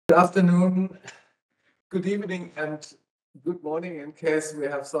Good afternoon, good evening, and good morning in case we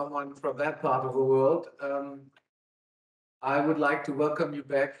have someone from that part of the world. I would like to welcome you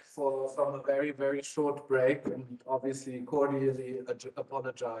back from a very, very short break and obviously cordially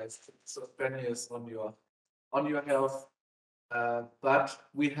apologize to Sophronius on your health. But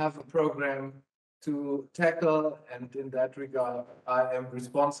we have a program to tackle, and in that regard, I am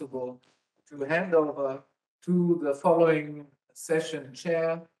responsible to hand over to the following session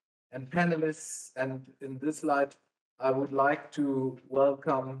chair and panelists. And in this light, I would like to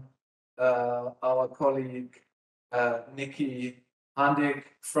welcome our colleague Nikki Handig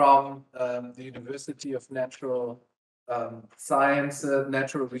from the University of Natural Science,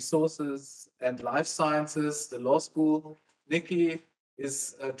 Natural Resources and Life Sciences, the law school. Nikki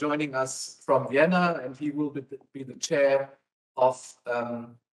is joining us from Vienna, and he will be the chair of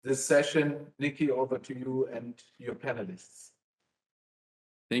this session. Nikki, over to you and your panelists.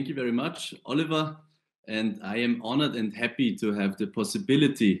 Thank you very much, Oliver. And I am honored and happy to have the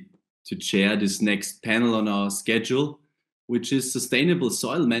possibility to chair this next panel on our schedule, which is Sustainable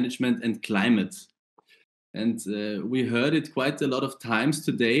Soil Management and Climate. And we heard it quite a lot of times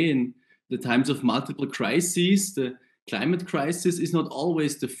today in the times of multiple crises. The climate crisis is not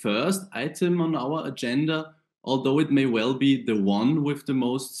always the first item on our agenda, although it may well be the one with the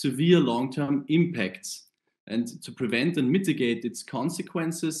most severe long-term impacts. And to prevent and mitigate its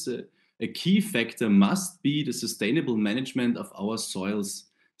consequences, a key factor must be the sustainable management of our soils,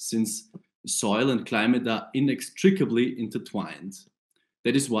 since soil and climate are inextricably intertwined.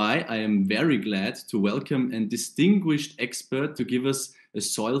 That is why I am very glad to welcome a distinguished expert to give us a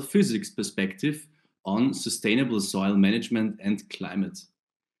soil physics perspective on sustainable soil management and climate.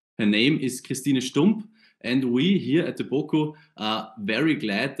 Her name is Christine Stumpp, and we here at the BOKU are very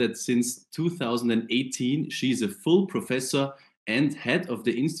glad that since 2018 she is a full professor and head of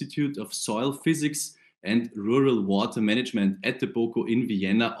the Institute of Soil Physics and Rural Water Management at the BOKU in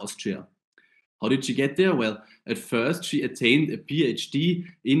Vienna, Austria. How did she get there? Well, at first she attained a PhD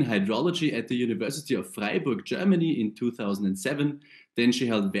in hydrology at the University of Freiburg, Germany in 2007. Then she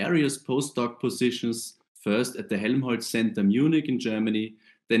held various postdoc positions, first at the Helmholtz Center Munich in Germany,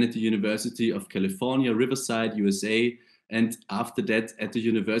 then at the University of California, Riverside, USA, and after that at the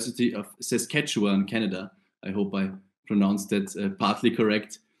University of Saskatchewan, Canada. I hope I pronounced that partly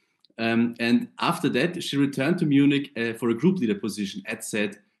correct. And after that, she returned to Munich for a group leader position at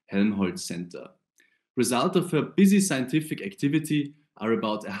said Helmholtz Center. Result of her busy scientific activity are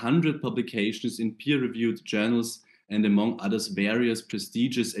about 100 publications in peer-reviewed journals and among others various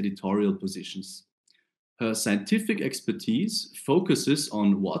prestigious editorial positions. Her scientific expertise focuses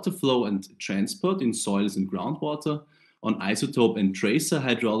on water flow and transport in soils and groundwater, on isotope and tracer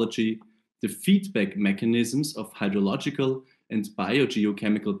hydrology, the feedback mechanisms of hydrological and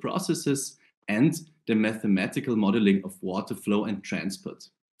biogeochemical processes, and the mathematical modeling of water flow and transport.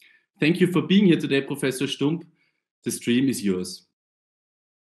 Thank you for being here today, Professor Stumpp. The stream is yours.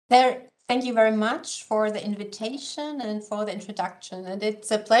 Thank you very much for the invitation and for the introduction. And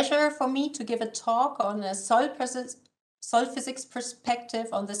it's a pleasure for me to give a talk on a soil physics perspective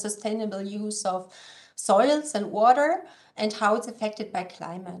on the sustainable use of soils and water and how it's affected by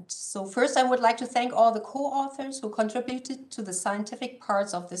climate. So first, I would like to thank all the co-authors who contributed to the scientific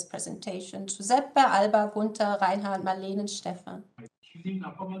parts of this presentation: Giuseppe, Alba, Gunther, Reinhard, Marlene, and Stefan.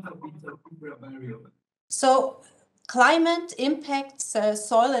 So climate impacts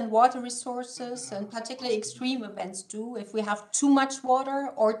soil and water resources, and particularly extreme events do if we have too much water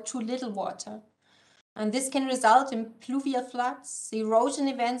or too little water. And this can result in pluvial floods, erosion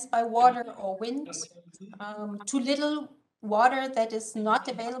events by water or wind, too little water that is not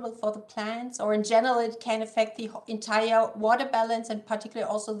available for the plants, or in general it can affect the entire water balance and particularly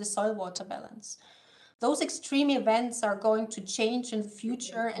also the soil water balance. Those extreme events are going to change in the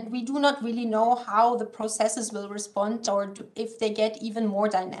future, and we do not really know how the processes will respond or if they get even more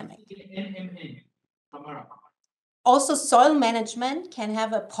dynamic. Also, soil management can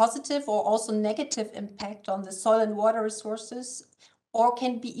have a positive or also negative impact on the soil and water resources, or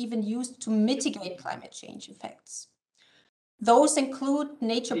can be even used to mitigate climate change effects. Those include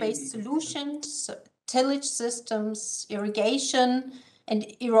nature-based solutions, tillage systems, irrigation, and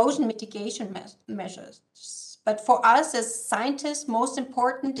erosion mitigation measures. But for us as scientists, most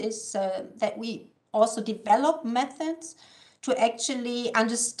important is that we also develop methods to actually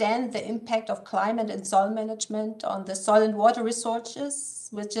understand the impact of climate and soil management on the soil and water resources,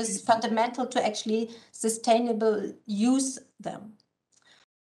 which is fundamental to actually sustainable use them.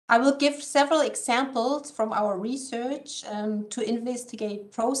 I will give several examples from our research to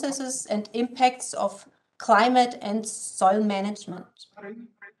investigate processes and impacts of climate and soil management.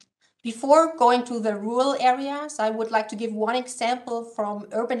 Before going to the rural areas, I would like to give one example from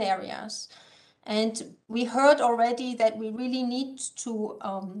urban areas. And we heard already that we really need to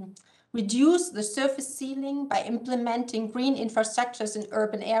reduce the surface ceiling by implementing green infrastructures in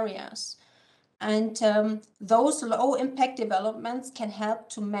urban areas. And those low impact developments can help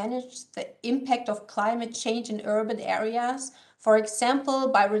to manage the impact of climate change in urban areas, for example,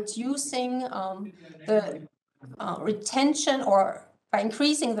 by reducing the retention, or by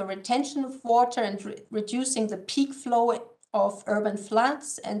increasing the retention of water and reducing the peak flow of urban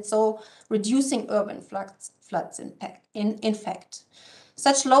floods, and so reducing urban floods impact. In fact,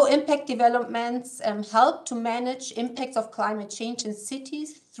 such low impact developments help to manage impacts of climate change in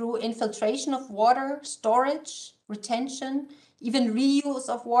cities through infiltration of water, storage, retention, even reuse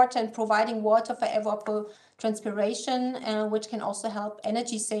of water, and providing water for evapotranspiration, which can also help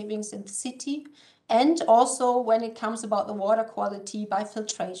energy savings in the city, and also when it comes about the water quality by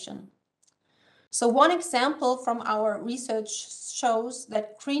filtration. So one example from our research shows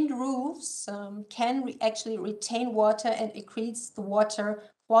that green roofs can actually retain water and increase the water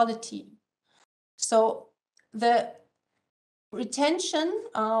quality. So the retention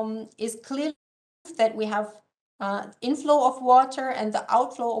is clear that we have inflow of water, and the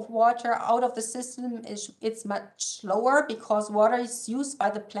outflow of water out of the system it's much lower because water is used by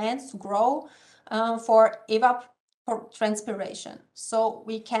the plants to grow for evapotranspiration. So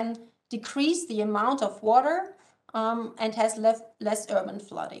we can decrease the amount of water and has less urban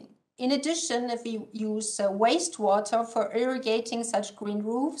flooding. In addition, if we use wastewater for irrigating such green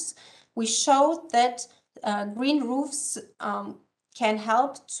roofs, we showed that green roofs can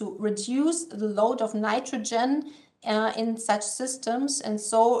help to reduce the load of nitrogen in such systems, and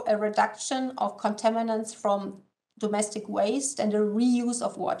so a reduction of contaminants from domestic waste and a reuse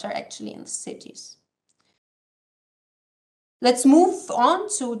of water actually in the cities. Let's move on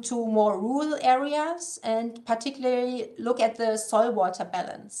to more rural areas and particularly look at the soil-water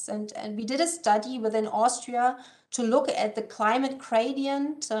balance. And we did a study within Austria to look at the climate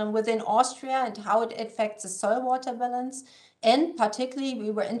gradient within Austria and how it affects the soil-water balance. And particularly,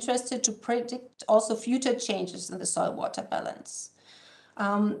 we were interested to predict also future changes in the soil-water balance.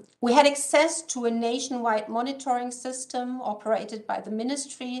 We had access to a nationwide monitoring system operated by the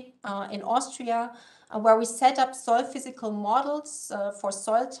ministry in Austria, where we set up soil physical models for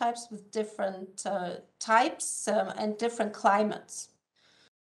soil types with different types and different climates.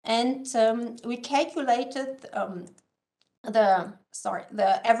 And we calculated the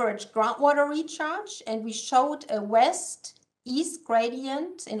average groundwater recharge, and we showed a west-east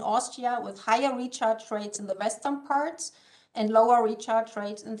gradient in Austria with higher recharge rates in the western parts and lower recharge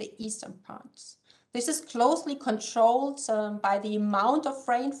rates in the eastern parts. This is closely controlled by the amount of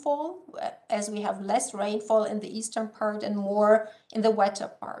rainfall, as we have less rainfall in the eastern part and more in the wetter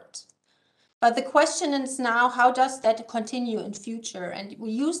part. But the question is now, how does that continue in future? And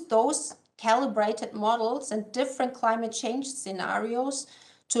we use those calibrated models and different climate change scenarios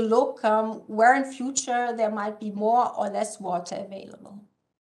to look where in future there might be more or less water available.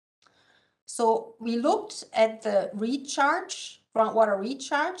 So we looked at the groundwater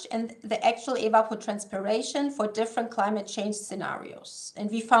recharge and the actual evapotranspiration for different climate change scenarios.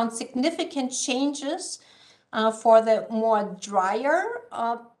 And we found significant changes for the more drier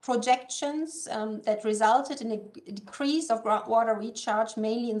projections that resulted in a decrease of groundwater recharge,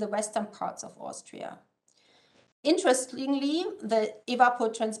 mainly in the western parts of Austria. Interestingly, the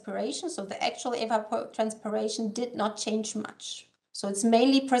evapotranspiration, so the actual evapotranspiration, did not change much. So it's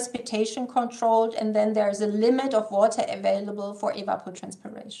mainly precipitation controlled, and then there's a limit of water available for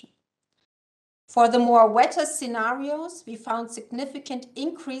evapotranspiration. For the more wetter scenarios, we found significant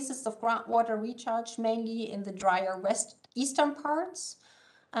increases of groundwater recharge, mainly in the drier eastern parts.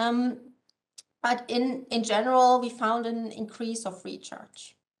 But in general, we found an increase of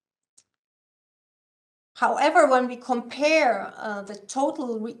recharge. However, when we compare the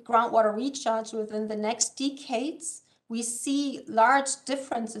total groundwater recharge within the next decades, we see large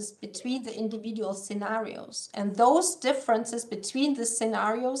differences between the individual scenarios. And those differences between the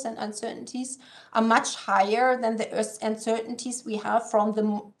scenarios and uncertainties are much higher than the uncertainties we have from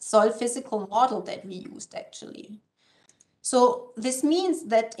the soil physical model that we used actually. So this means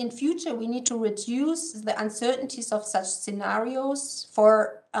that in future we need to reduce the uncertainties of such scenarios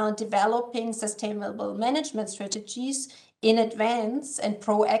for developing sustainable management strategies in advance and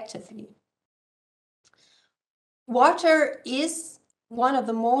proactively. Water is one of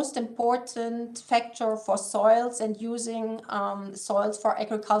the most important factors for soils and using soils for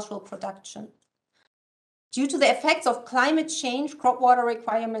agricultural production. Due to the effects of climate change, crop water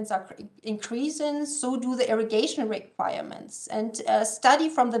requirements are increasing, so do the irrigation requirements. And a study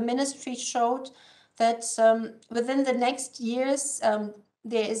from the ministry showed that within the next years,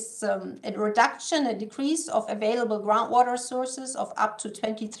 there is a reduction, a decrease of available groundwater sources of up to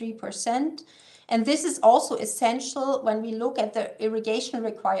 23%. And this is also essential when we look at the irrigation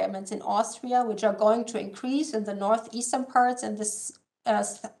requirements in Austria, which are going to increase in the northeastern parts and the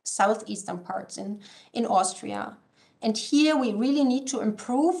southeastern parts in Austria. And here we really need to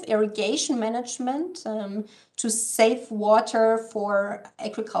improve irrigation management to save water for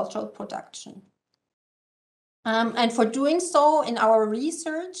agricultural production. And for doing so, in our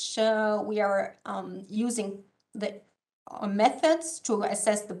research, we are using the methods to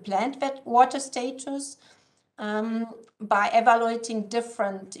assess the plant water status by evaluating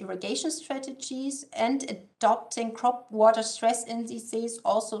different irrigation strategies and adopting crop water stress indices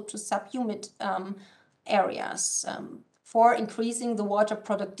also to subhumid areas for increasing the water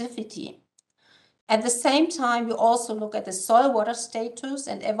productivity. At the same time, we also look at the soil water status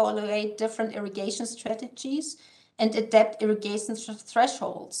and evaluate different irrigation strategies and adapt irrigation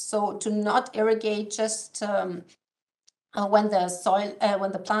thresholds. So to not irrigate just when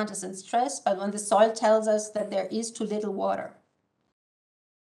the plant is in stress, but when the soil tells us that there is too little water.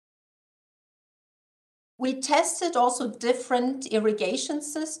 We tested also different irrigation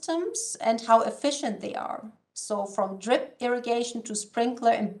systems and how efficient they are. So from drip irrigation to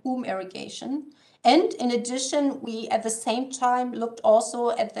sprinkler and boom irrigation. And in addition, we at the same time looked also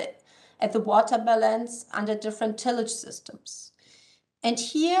at the water balance under different tillage systems. And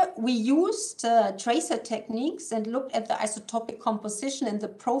here we used tracer techniques and looked at the isotopic composition and the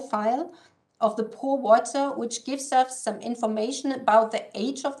profile of the pore water, which gives us some information about the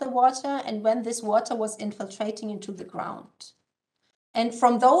age of the water and when this water was infiltrating into the ground. And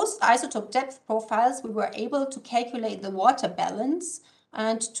from those isotope depth profiles, we were able to calculate the water balance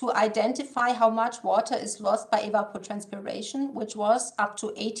and to identify how much water is lost by evapotranspiration, which was up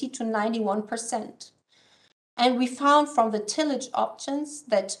to 80 to 91%. And we found from the tillage options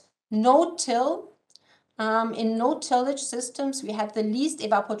that no-till, in no-tillage systems, we had the least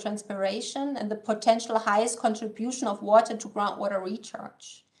evapotranspiration and the potential highest contribution of water to groundwater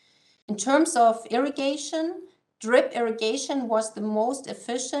recharge. In terms of irrigation, drip irrigation was the most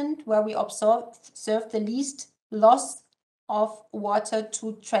efficient, where we observed the least loss of water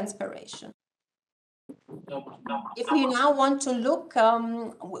to transpiration. If we now want to look,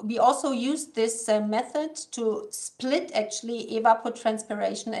 we also used this method to split actually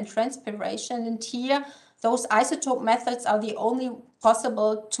evapotranspiration and transpiration. And here, those isotope methods are the only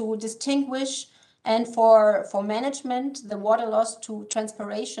possible to distinguish. And for management, the water loss to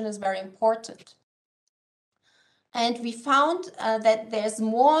transpiration is very important. And we found that there's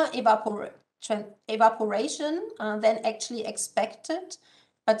more evaporation than actually expected,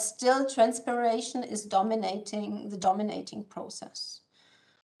 but still transpiration is the dominating process.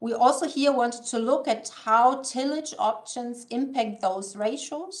 We also here wanted to look at how tillage options impact those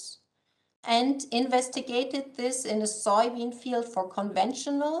ratios and investigated this in a soybean field for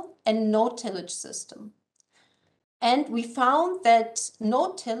conventional and no tillage system. And we found that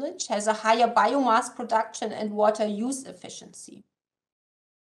no tillage has a higher biomass production and water use efficiency.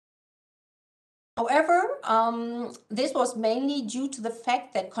 However, this was mainly due to the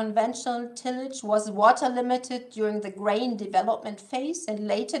fact that conventional tillage was water limited during the grain development phase, and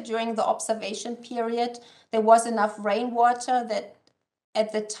later during the observation period, there was enough rainwater that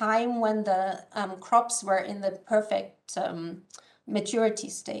at the time when the crops were in the perfect maturity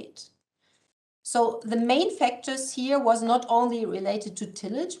state. So the main factors here was not only related to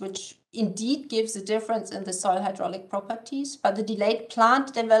tillage, which indeed gives a difference in the soil hydraulic properties, but the delayed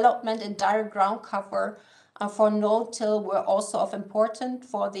plant development and direct ground cover for no-till were also of importance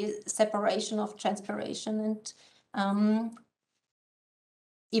for the separation of transpiration and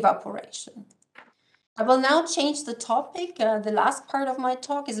evaporation. I will now change the topic. The last part of my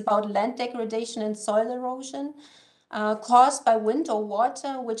talk is about land degradation and soil erosion caused by wind or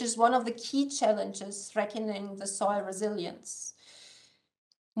water, which is one of the key challenges threatening the soil resilience.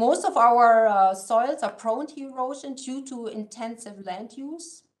 Most of our soils are prone to erosion due to intensive land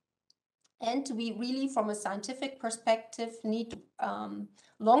use. And we really, from a scientific perspective, need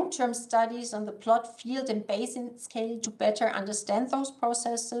long-term studies on the plot, field, and basin scale to better understand those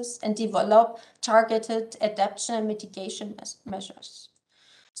processes and develop targeted adaptation and mitigation measures.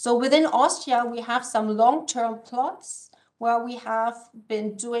 So within Austria, we have some long-term plots where we have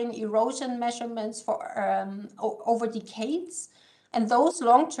been doing erosion measurements for over decades. And those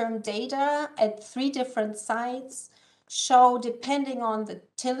long-term data at 3 different sites show, depending on the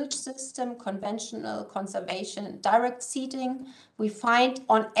tillage system, conventional, conservation, and direct seeding, we find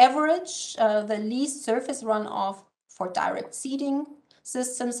on average the least surface runoff for direct seeding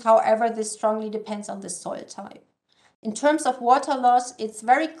systems. However, this strongly depends on the soil type. In terms of water loss, it's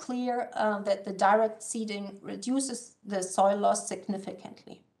very clear that the direct seeding reduces the soil loss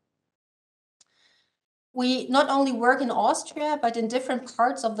significantly. We not only work in Austria, but in different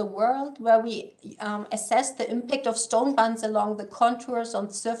parts of the world where we assess the impact of stone buns along the contours on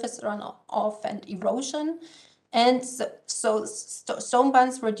surface runoff and erosion. And so stone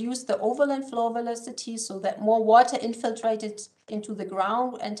buns reduce the overland flow velocity so that more water infiltrated into the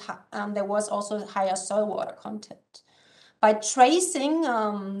ground, and there was also higher soil water content. By tracing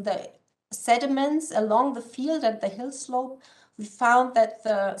the sediments along the field and the hill slope, we found that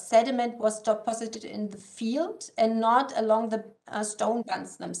the sediment was deposited in the field and not along the stone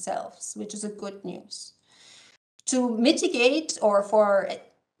buns themselves, which is a good news. To mitigate or for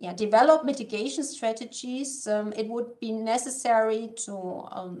develop mitigation strategies, it would be necessary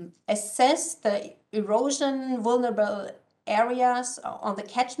to assess the erosion vulnerable areas on the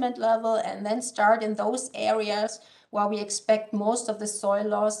catchment level and then start in those areas where we expect most of the soil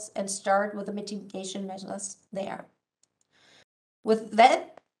loss and start with the mitigation measures there. With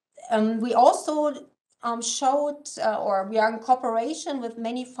that, we also showed, or we are in cooperation with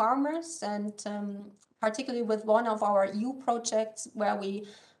many farmers, and particularly with one of our EU projects where we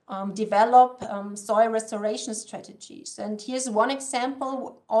develop soil restoration strategies. And here's one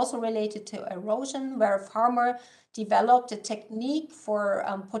example also related to erosion, where a farmer developed a technique for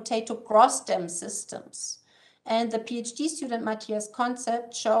potato grass stem systems. And the PhD student Matthias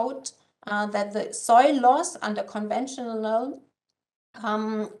Concept showed that the soil loss under conventional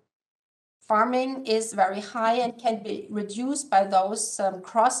farming is very high and can be reduced by those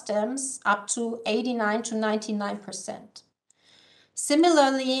cross stems up to 89 to 99%.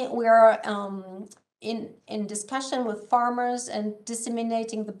 Similarly, we are in discussion with farmers and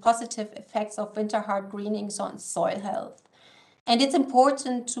disseminating the positive effects of winter hard greenings on soil health. And it's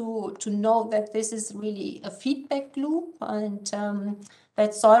important to know that this is really a feedback loop, and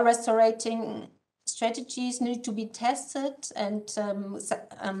that soil restorating strategies need to be tested and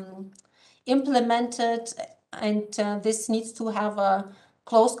implemented, and this needs to have a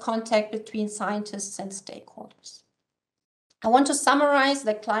close contact between scientists and stakeholders. I want to summarize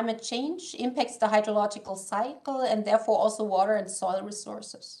that climate change impacts the hydrological cycle and therefore also water and soil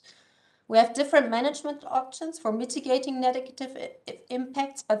resources. We have different management options for mitigating negative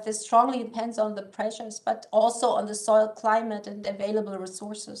impacts, but this strongly depends on the pressures, but also on the soil climate and available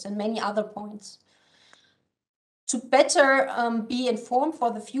resources and many other points. To better be informed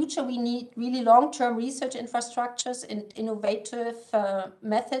for the future, we need really long-term research infrastructures and innovative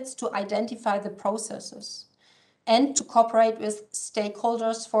methods to identify the processes and to cooperate with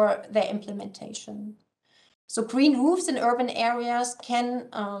stakeholders for their implementation. So green roofs in urban areas can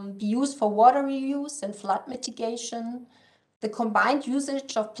be used for water reuse and flood mitigation. The combined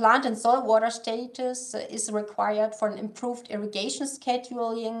usage of plant and soil water status is required for an improved irrigation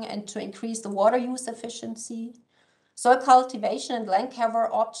scheduling and to increase the water use efficiency. Soil cultivation and land cover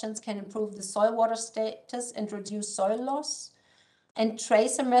options can improve the soil water status and reduce soil loss. And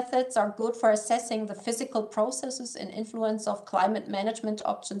tracer methods are good for assessing the physical processes and influence of climate management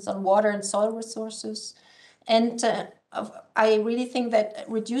options on water and soil resources. And I really think that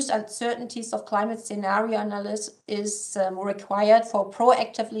reduced uncertainties of climate scenario analysis is required for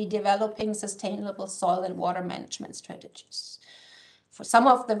proactively developing sustainable soil and water management strategies. For some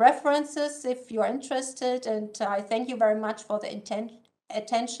of the references, if you are interested, and I thank you very much for the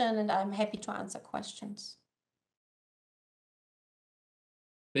attention, and I'm happy to answer questions.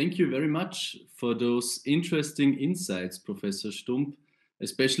 Thank you very much for those interesting insights, Professor Stumpp.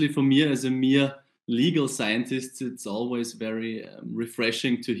 Especially for me as a mere legal scientist, it's always very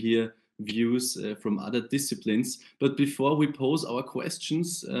refreshing to hear views from other disciplines. But before we pose our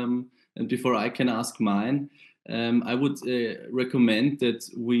questions and before I can ask mine, I would recommend that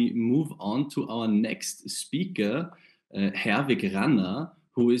we move on to our next speaker, Herwig Ranner,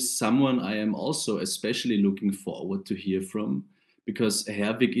 who is someone I am also especially looking forward to hear from, because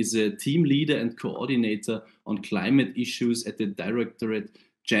Herwig is a team leader and coordinator on climate issues at the Directorate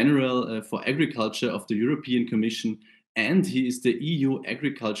General for Agriculture of the European Commission, and he is the EU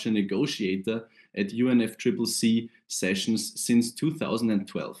agriculture negotiator at UNFCCC sessions since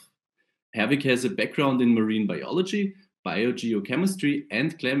 2012. Herwig has a background in marine biology, biogeochemistry,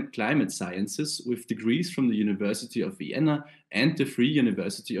 and climate sciences with degrees from the University of Vienna and the Free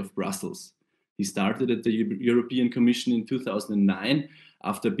University of Brussels. He started at the European Commission in 2009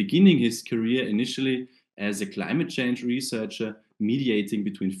 after beginning his career initially as a climate change researcher, mediating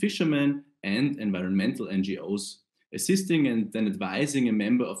between fishermen and environmental NGOs, assisting and then advising a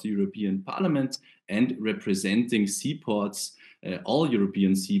member of the European Parliament, and representing seaports, all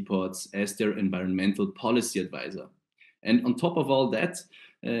European seaports, as their environmental policy advisor. And on top of all that,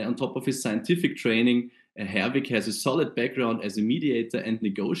 on top of his scientific training, Herwig has a solid background as a mediator and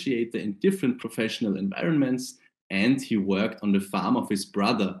negotiator in different professional environments, and he worked on the farm of his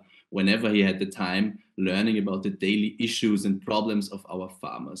brother whenever he had the time, learning about the daily issues and problems of our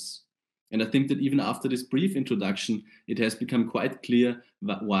farmers. And I think that even after this brief introduction, it has become quite clear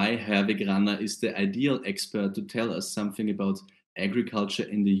why Herwig Ranner is the ideal expert to tell us something about agriculture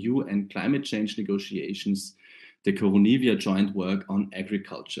in the UN climate change negotiations, the Coronivia joint work on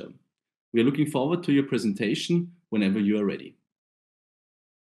agriculture. We are looking forward to your presentation whenever you are ready.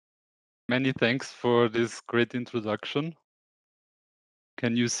 Many thanks for this great introduction.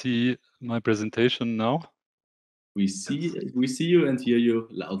 Can you see my presentation now? We see you and hear you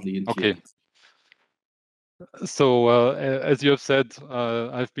loudly and clearly. Okay. So as you have said,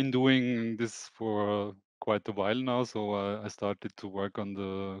 I've been doing this for quite a while now. So I started to work on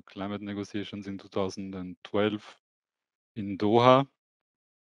the climate negotiations in 2012 in Doha.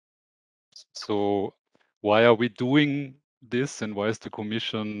 So why are we doing this, and why is the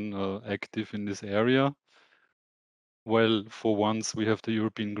Commission active in this area? Well, for once, we have the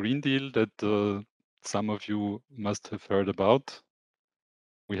European Green Deal that some of you must have heard about.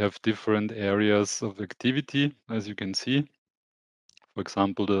 We have different areas of activity, as you can see. For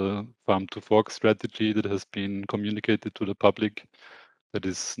example, the farm to fork strategy that has been communicated to the public that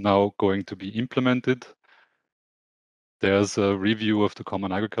is now going to be implemented. There's a review of the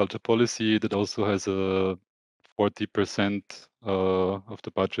common agriculture policy that also has a 40% of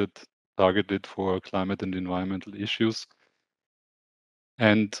the budget targeted for climate and environmental issues,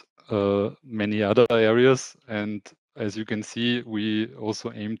 and many other areas. And as you can see, we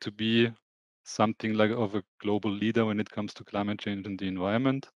also aim to be something like of a global leader when it comes to climate change and the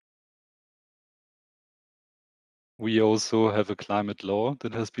environment. We also have a climate law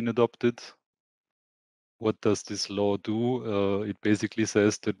that has been adopted. What does this law do? It basically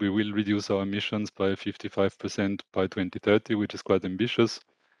says that we will reduce our emissions by 55% by 2030, which is quite ambitious.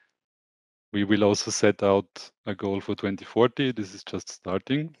 We will also set out a goal for 2040. This is just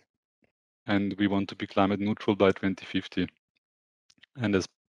starting. And we want to be climate neutral by 2050. And as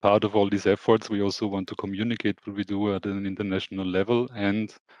part of all these efforts, we also want to communicate what we do at an international level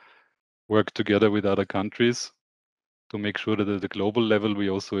and work together with other countries to make sure that at the global level we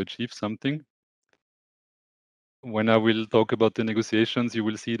also achieve something. When I will talk about the negotiations, you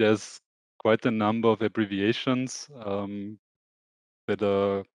will see there's quite a number of abbreviations that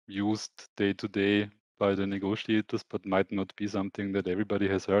are used day to day by the negotiators, but might not be something that everybody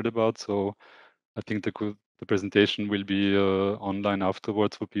has heard about. So I think the presentation will be online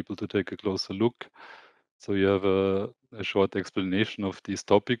afterwards for people to take a closer look. So you have a short explanation of these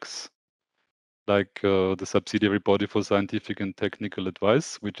topics, like the subsidiary body for scientific and technical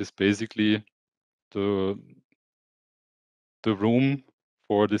advice, which is basically the room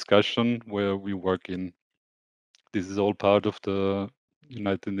for discussion where we work in. This is all part of the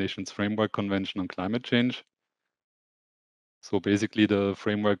United Nations Framework Convention on Climate Change. So basically the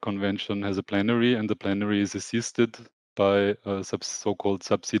Framework Convention has a plenary, and the plenary is assisted by so-called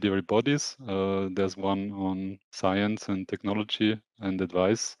subsidiary bodies. There's one on science and technology and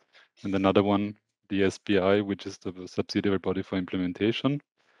advice, and another one, the SBI, which is the subsidiary body for implementation.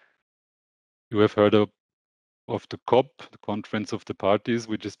 You have heard of the COP, the Conference of the Parties,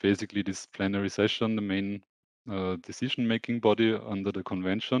 which is basically this plenary session, the main decision-making body under the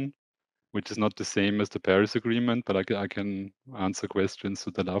convention, which is not the same as the Paris Agreement, but I can answer questions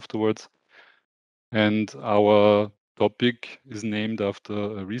to that afterwards. And our topic is named after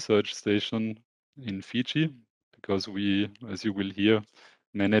a research station in Fiji, because we, as you will hear,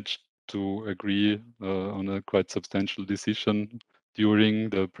 managed to agree on a quite substantial decision during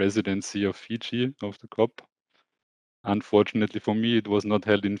the presidency of Fiji of the COP. Unfortunately for me, it was not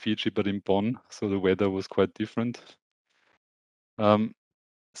held in Fiji, but in Bonn, so the weather was quite different.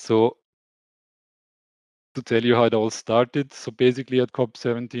 So to tell you how it all started, so basically at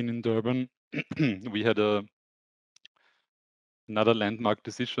COP17 in Durban, we had another landmark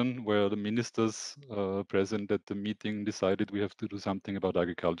decision where the ministers present at the meeting decided we have to do something about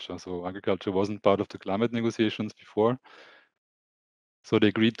agriculture. So agriculture wasn't part of the climate negotiations before. So they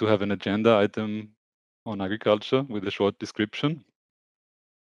agreed to have an agenda item on agriculture with a short description.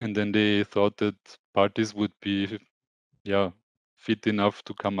 And then they thought that parties would be fit enough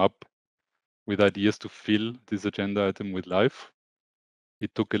to come up with ideas to fill this agenda item with life.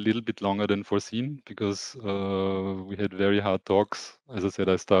 It took a little bit longer than foreseen because we had very hard talks. As I said,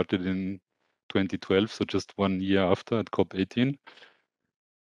 I started in 2012, so just 1 year after at COP18.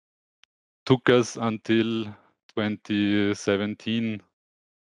 Took us until 2017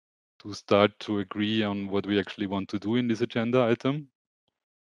 to start to agree on what we actually want to do in this agenda item.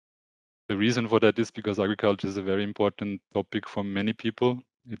 The reason for that is because agriculture is a very important topic for many people.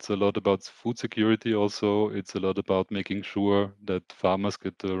 It's a lot about food security also. It's a lot about making sure that farmers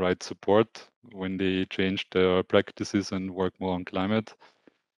get the right support when they change their practices and work more on climate.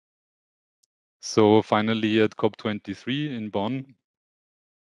 So finally at COP23 in Bonn,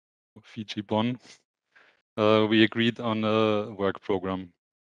 Fiji Bonn, we agreed on a work program.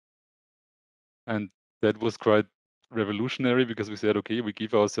 And that was quite revolutionary because we said, okay, we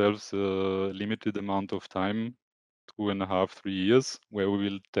give ourselves a limited amount of time, 2.5, 3 years, where we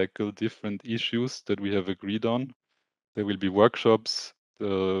will tackle different issues that we have agreed on. There will be workshops.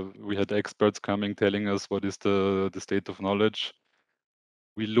 We had experts coming telling us what is the state of knowledge.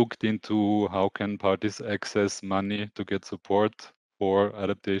 We looked into how can parties access money to get support for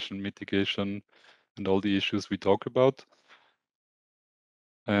adaptation, mitigation, and all the issues we talk about.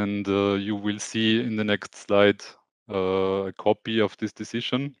 And you will see in the next slide a copy of this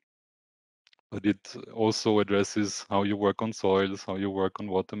decision, but it also addresses how you work on soils, how you work on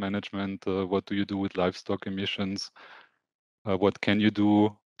water management, what do you do with livestock emissions, what can you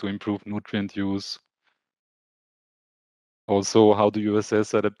do to improve nutrient use. Also, how do you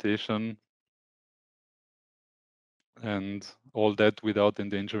assess adaptation, and all that without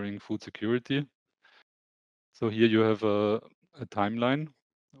endangering food security. So here you have a timeline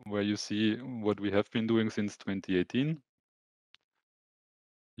where you see what we have been doing since 2018.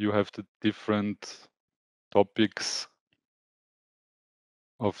 You have the different topics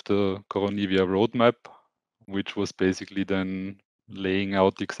of the Coronivia roadmap, which was basically then laying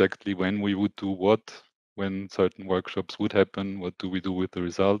out exactly when we would do what, when certain workshops would happen, what do we do with the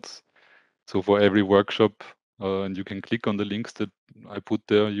results. So for every workshop, and you can click on the links that I put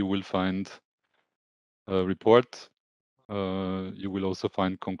there, you will find a report. You will also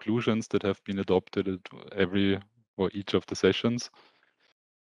find conclusions that have been adopted at every or each of the sessions.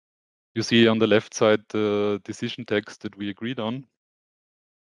 You see on the left side the decision text that we agreed on.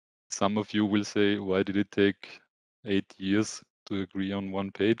 Some of you will say, why did it take 8 years to agree on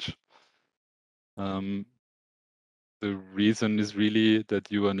one page? The reason is really that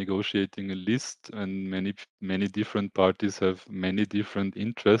you are negotiating a list, and many different parties have many different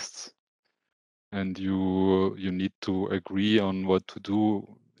interests, and you need to agree on what to do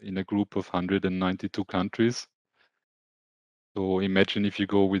in a group of 192 countries. So imagine if you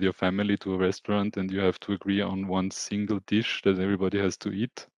go with your family to a restaurant and you have to agree on one single dish that everybody has to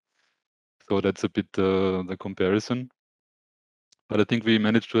eat. So that's a bit the comparison. But I think we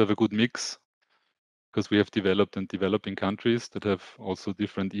managed to have a good mix because we have developed and developing countries that have also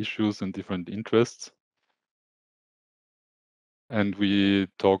different issues and different interests. And we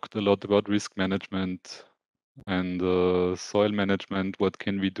talked a lot about risk management and soil management. What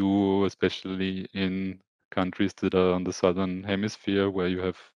can we do, especially in countries that are on the southern hemisphere, where you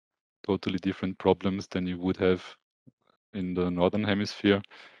have totally different problems than you would have in the northern hemisphere.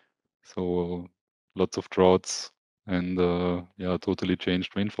 So lots of droughts and totally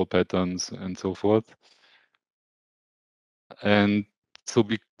changed rainfall patterns and so forth. And so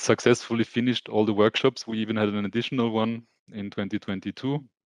we successfully finished all the workshops. We even had an additional one in 2022.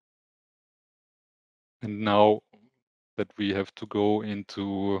 And now that we have to go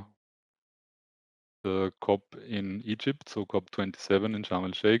into the COP in Egypt, so COP27 in Sharm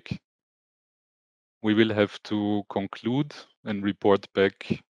el-Sheikh, we will have to conclude and report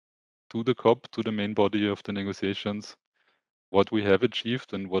back to the COP, to the main body of the negotiations, what we have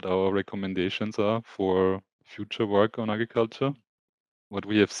achieved and what our recommendations are for future work on agriculture. What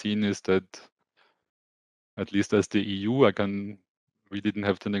we have seen is that, at least as the EU, we didn't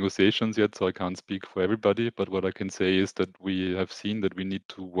have the negotiations yet, so I can't speak for everybody, but what I can say is that we have seen that we need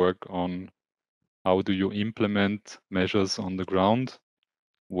to work on how do you implement measures on the ground?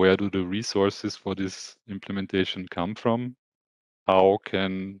 Where do the resources for this implementation come from? How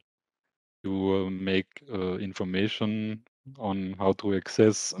can you make information on how to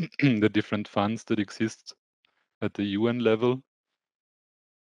access the different funds that exist at the UN level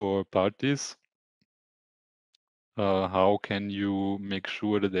for parties? How can you make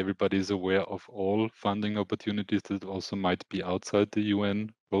sure that everybody is aware of all funding opportunities that also might be outside the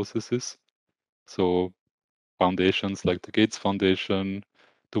UN processes? So foundations like the Gates Foundation,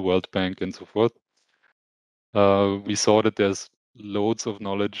 the World Bank, and so forth. We saw that there's loads of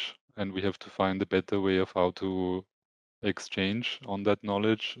knowledge, and we have to find a better way of how to exchange on that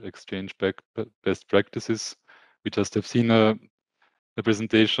knowledge, exchange best practices. We just have seen a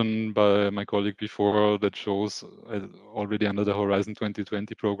presentation by my colleague before that shows already under the Horizon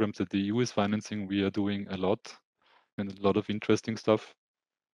 2020 programs that the EU is financing. We are doing a lot and a lot of interesting stuff.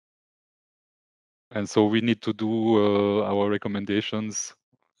 And so we need to do our recommendations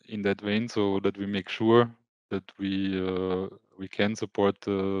in that vein so that we make sure that we can support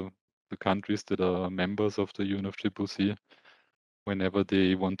the countries that are members of the UNFCCC whenever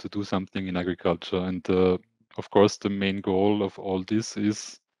they want to do something in agriculture. And of course, the main goal of all this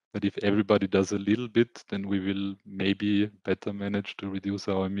is that if everybody does a little bit, then we will maybe better manage to reduce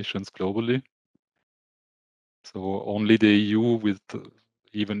our emissions globally. So only the EU, with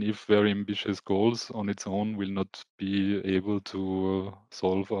even if very ambitious goals on its own, will not be able to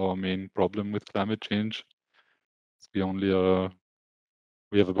solve our main problem with climate change. We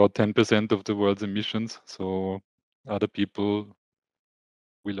have about 10% of the world's emissions, so other people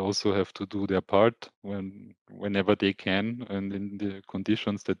will also have to do their part whenever they can and in the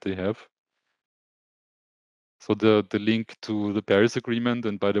conditions that they have. So the link to the Paris Agreement,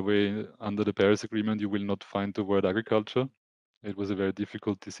 and by the way, under the Paris Agreement, you will not find the word agriculture. It was a very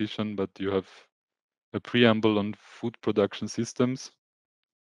difficult decision, but you have a preamble on food production systems.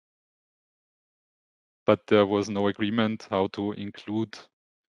 But there was no agreement how to include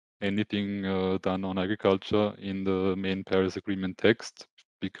anything done on agriculture in the main Paris Agreement text,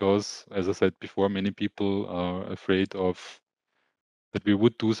 because, as I said before, many people are afraid of that we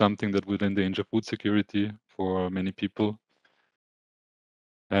would do something that would endanger food security for many people.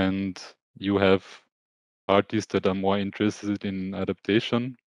 And you have parties that are more interested in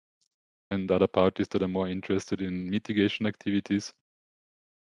adaptation and other parties that are more interested in mitigation activities.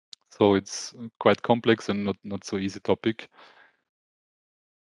 So it's quite complex and not so easy topic.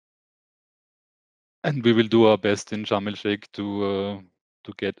 And we will do our best in Sharm el-Sheikh to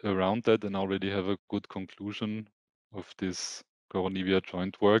get around that and already have a good conclusion of this Coronivia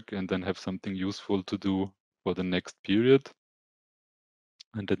joint work, and then have something useful to do for the next period.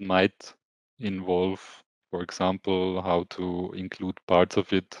 And that might involve, for example, how to include parts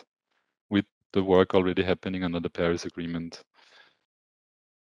of it with the work already happening under the Paris Agreement.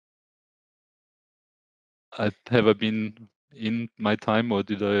 Have I been in my time, or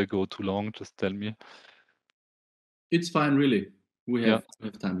did I go too long? Just tell me. It's fine, really. We have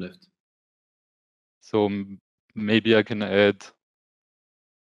time left. So maybe I can add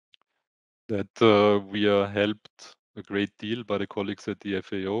that we are helped a great deal by the colleagues at the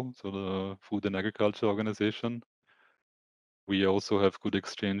FAO, so the Food and Agriculture Organization. We also have good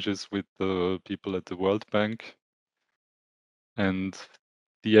exchanges with the people at the World Bank. And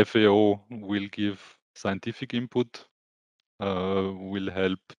the FAO will give scientific input, will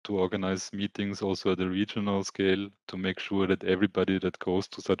help to organize meetings also at a regional scale to make sure that everybody that goes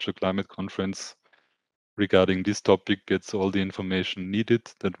to such a climate conference regarding this topic gets all the information needed,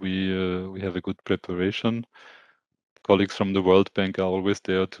 that we have a good preparation. Colleagues from the World Bank are always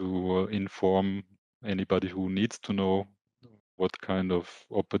there to inform anybody who needs to know what kind of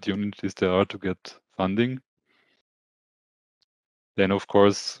opportunities there are to get funding. Then, of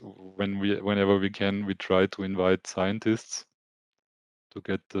course, whenever we can, we try to invite scientists to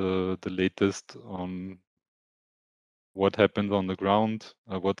get the latest on what happens on the ground,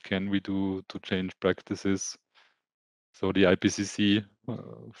 what can we do to change practices. So the IPCC,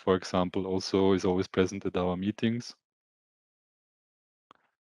 for example, also is always present at our meetings.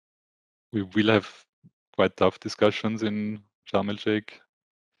 We will have quite tough discussions in Sharm el-Sheikh,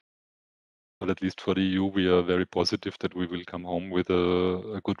 but at least for the EU, we are very positive that we will come home with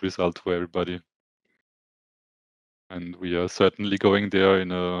a good result for everybody. And we are certainly going there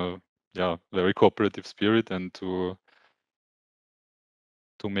in a very cooperative spirit, and to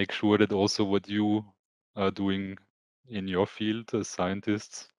make sure that also what you are doing in your field as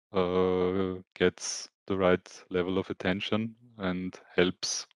scientists gets the right level of attention and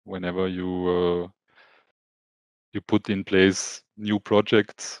helps whenever you put in place new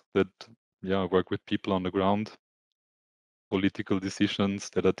projects that work with people on the ground. Political decisions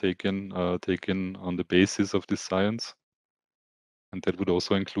that are taken on the basis of this science, and that would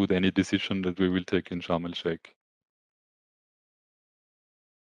also include any decision that we will take in Sharm el-Sheikh.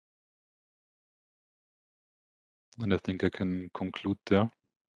 And I think I can conclude there.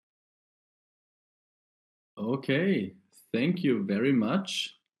 Okay, thank you very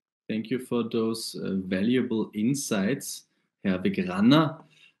much. Thank you for those valuable insights, Herr Begranner.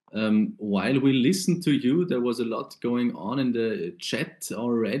 While we listened to you, there was a lot going on in the chat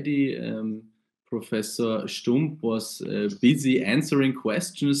already. Professor Stumpp was busy answering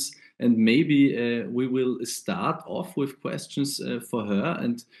questions, And maybe we will start off with questions for her.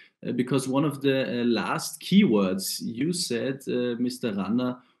 And because one of the last keywords you said, Mr.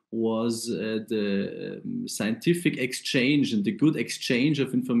 Ranner, was the scientific exchange and the good exchange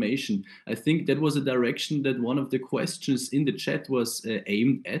of information. I think that was a direction that one of the questions in the chat was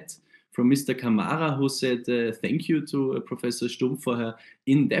aimed at, from Mr. Kamara, who said thank you to Professor Stumpp for her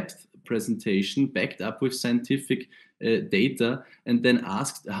in-depth presentation backed up with scientific data, and then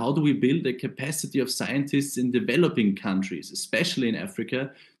asked, how do we build a capacity of scientists in developing countries, especially in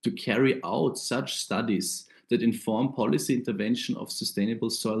Africa, to carry out such studies that inform policy intervention of sustainable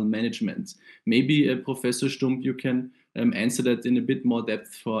soil management? Maybe Professor Stumpp, you can answer that in a bit more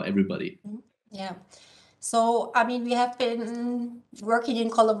depth for everybody. Yeah. So, I mean, we have been working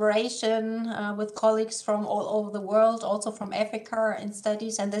in collaboration with colleagues from all over the world, also from Africa in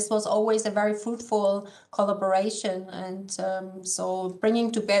studies, and this was always a very fruitful collaboration. And so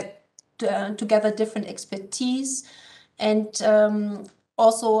bringing together different expertise and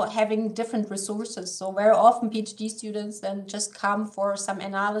also having different resources. So very often PhD students then just come for some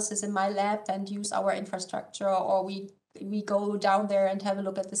analysis in my lab and use our infrastructure, or we go down there and have a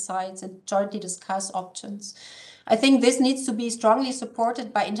look at the sites and jointly discuss options. I think this needs to be strongly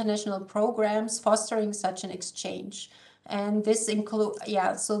supported by international programs fostering such an exchange. And this include,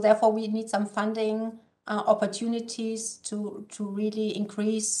 so therefore we need some funding opportunities to really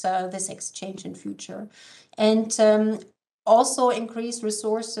increase this exchange in future. And also increase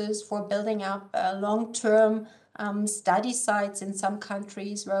resources for building up long-term study sites in some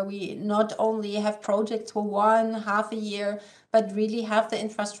countries, where we not only have projects for 1.5 year, but really have the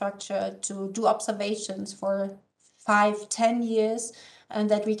infrastructure to do observations for 5-10 years, and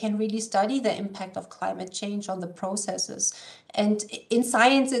that we can really study the impact of climate change on the processes. And in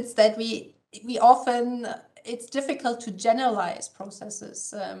science, it's that we often, it's difficult to generalize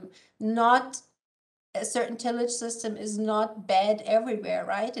processes. Not a certain tillage system is not bad everywhere,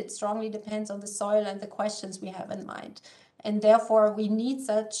 right? It strongly depends on the soil and the questions we have in mind. And therefore, we need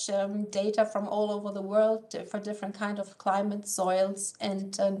such data from all over the world for different kind of climate, soils,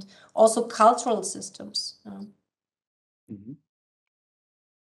 and also cultural systems. Mm-hmm.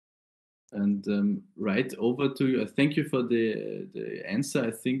 And right over to you. Thank you for the answer.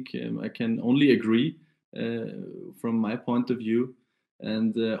 I think I can only agree from my point of view.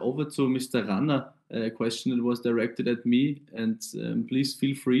 And over to Mr. Ranner, a question that was directed at me. And please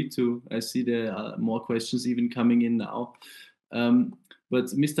feel free to, I see there are more questions even coming in now. But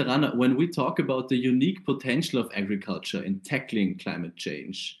Mr. Ranner, when we talk about the unique potential of agriculture in tackling climate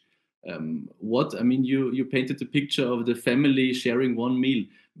change, you painted the picture of the family sharing one meal,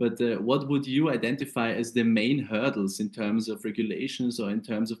 but what would you identify as the main hurdles in terms of regulations or in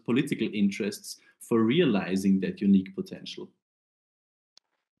terms of political interests for realizing that unique potential?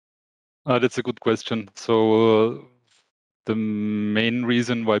 That's a good question. So the main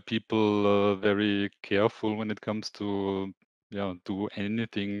reason why people are very careful when it comes to do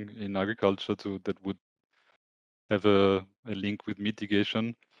anything in agriculture that would have a link with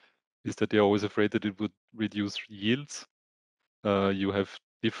mitigation is that they're always afraid that it would reduce yields. You have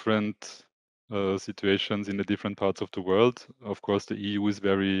different situations in the different parts of the world. Of course, the EU is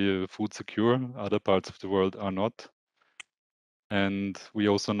very food secure. Other parts of the world are not. And we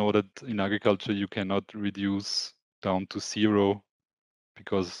also know that in agriculture, you cannot reduce down to zero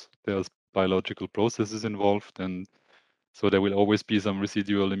because there's biological processes involved. And so there will always be some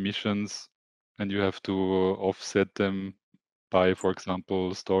residual emissions, and you have to offset them by, for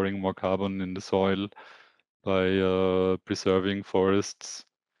example, storing more carbon in the soil, by preserving forests,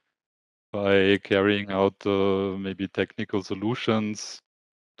 by carrying out maybe technical solutions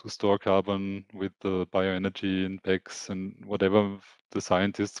to store carbon with the bioenergy impacts and whatever the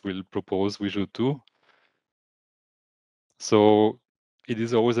scientists will propose we should do. So it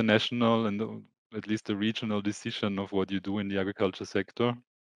is always a national and at least a regional decision of what you do in the agriculture sector.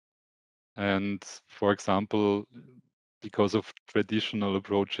 And for example, because of traditional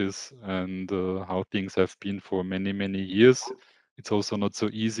approaches and how things have been for many, many years, it's also not so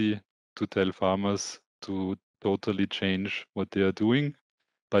easy to tell farmers to totally change what they are doing.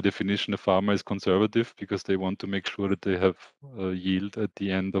 By definition, a farmer is conservative because they want to make sure that they have yield at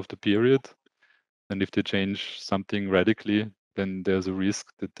the end of the period. And if they change something radically, then there's a risk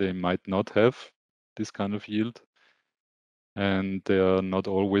that they might not have this kind of yield. And they are not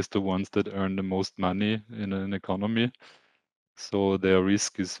always the ones that earn the most money in an economy. So their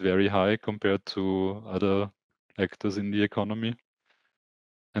risk is very high compared to other actors in the economy.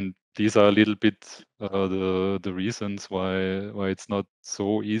 And these are a little bit the reasons why it's not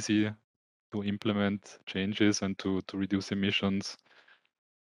so easy to implement changes and to reduce emissions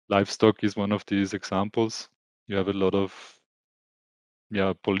livestock is one of these examples. You have a lot of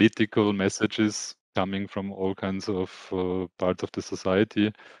political messages coming from all kinds of parts of the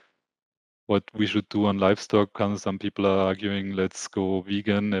society. What we should do on livestock, and some people are arguing, let's go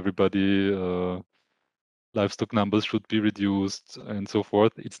vegan, everybody, livestock numbers should be reduced and so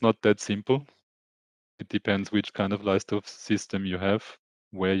forth. It's not that simple. It depends which kind of livestock system you have,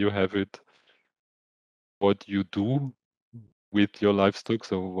 where you have it, what you do with your livestock.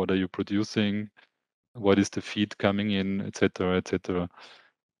 So what are you producing? What is the feed coming in, etc., etc.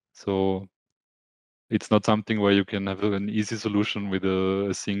 So it's not something where you can have an easy solution with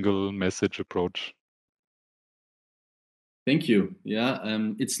a single message approach. Thank you. Yeah,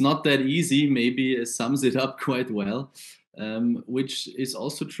 it's not that easy. Maybe it sums it up quite well, which is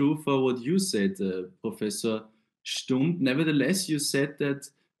also true for what you said, Professor Stumpp. Nevertheless, you said that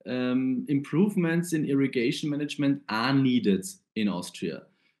improvements in irrigation management are needed in Austria.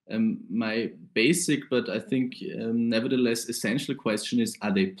 My basic, but I think nevertheless essential question is,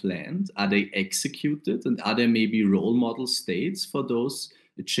 are they planned? Are they executed? And are there maybe role model states for those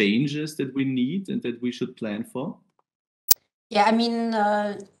changes that we need and that we should plan for? Yeah, I mean,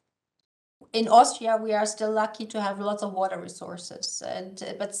 in Austria, we are still lucky to have lots of water resources,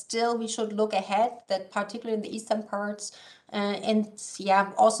 but still we should look ahead, that particularly in the eastern parts.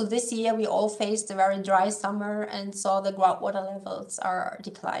 Also this year we all faced a very dry summer and saw the groundwater levels are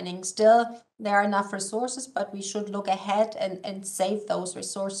declining. Still, there are enough resources, but we should look ahead and save those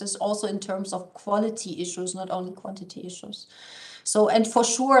resources also in terms of quality issues, not only quantity issues. So, and for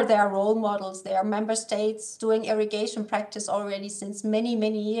sure, there are role models. There are member states doing irrigation practice already since many,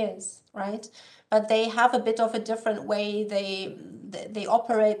 many years, right? But they have a bit of a different way. They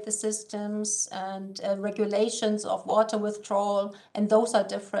operate the systems and regulations of water withdrawal, and those are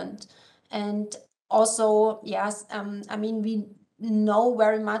different. And also, yes, I mean, we know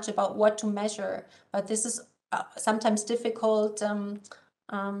very much about what to measure, but this is sometimes difficult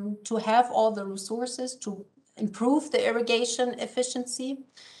to have all the resources to improve the irrigation efficiency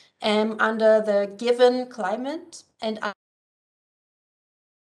under the given climate and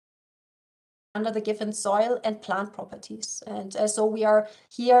under the given soil and plant properties. And so we are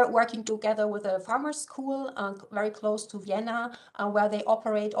here working together with a farmers school very close to Vienna, where they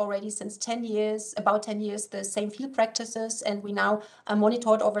operate already since 10 years, about 10 years, the same field practices. And we now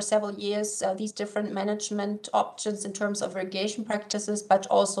monitored over several years these different management options in terms of irrigation practices, but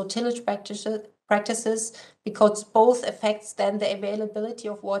also tillage practices, because both affects then the availability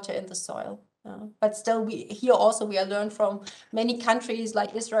of water in the soil. But still, we are learned from many countries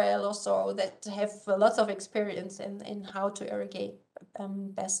like Israel or so that have lots of experience in how to irrigate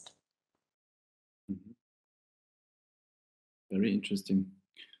best. Very interesting.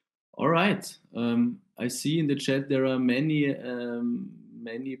 All right. I see in the chat there are many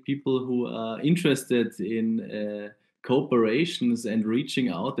people who are interested in cooperations and reaching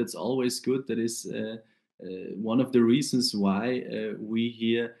out. That's always good. That is one of the reasons why we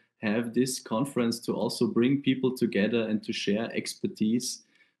here have this conference, to also bring people together and to share expertise.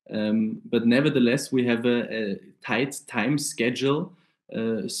 But nevertheless, we have a tight time schedule,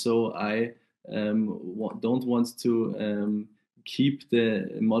 so I don't want to keep the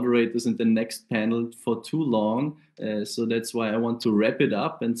moderators in the next panel for too long. So that's why I want to wrap it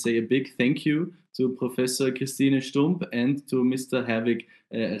up and say a big thank you to Professor Christine Stumpp and to Mr. Herwig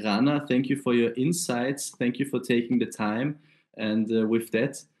Ranner. Thank you for your insights. Thank you for taking the time. And with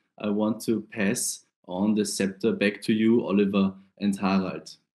that, I want to pass on the scepter back to you, Oliver and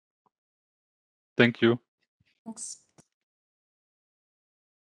Harald. Thank you. Thanks.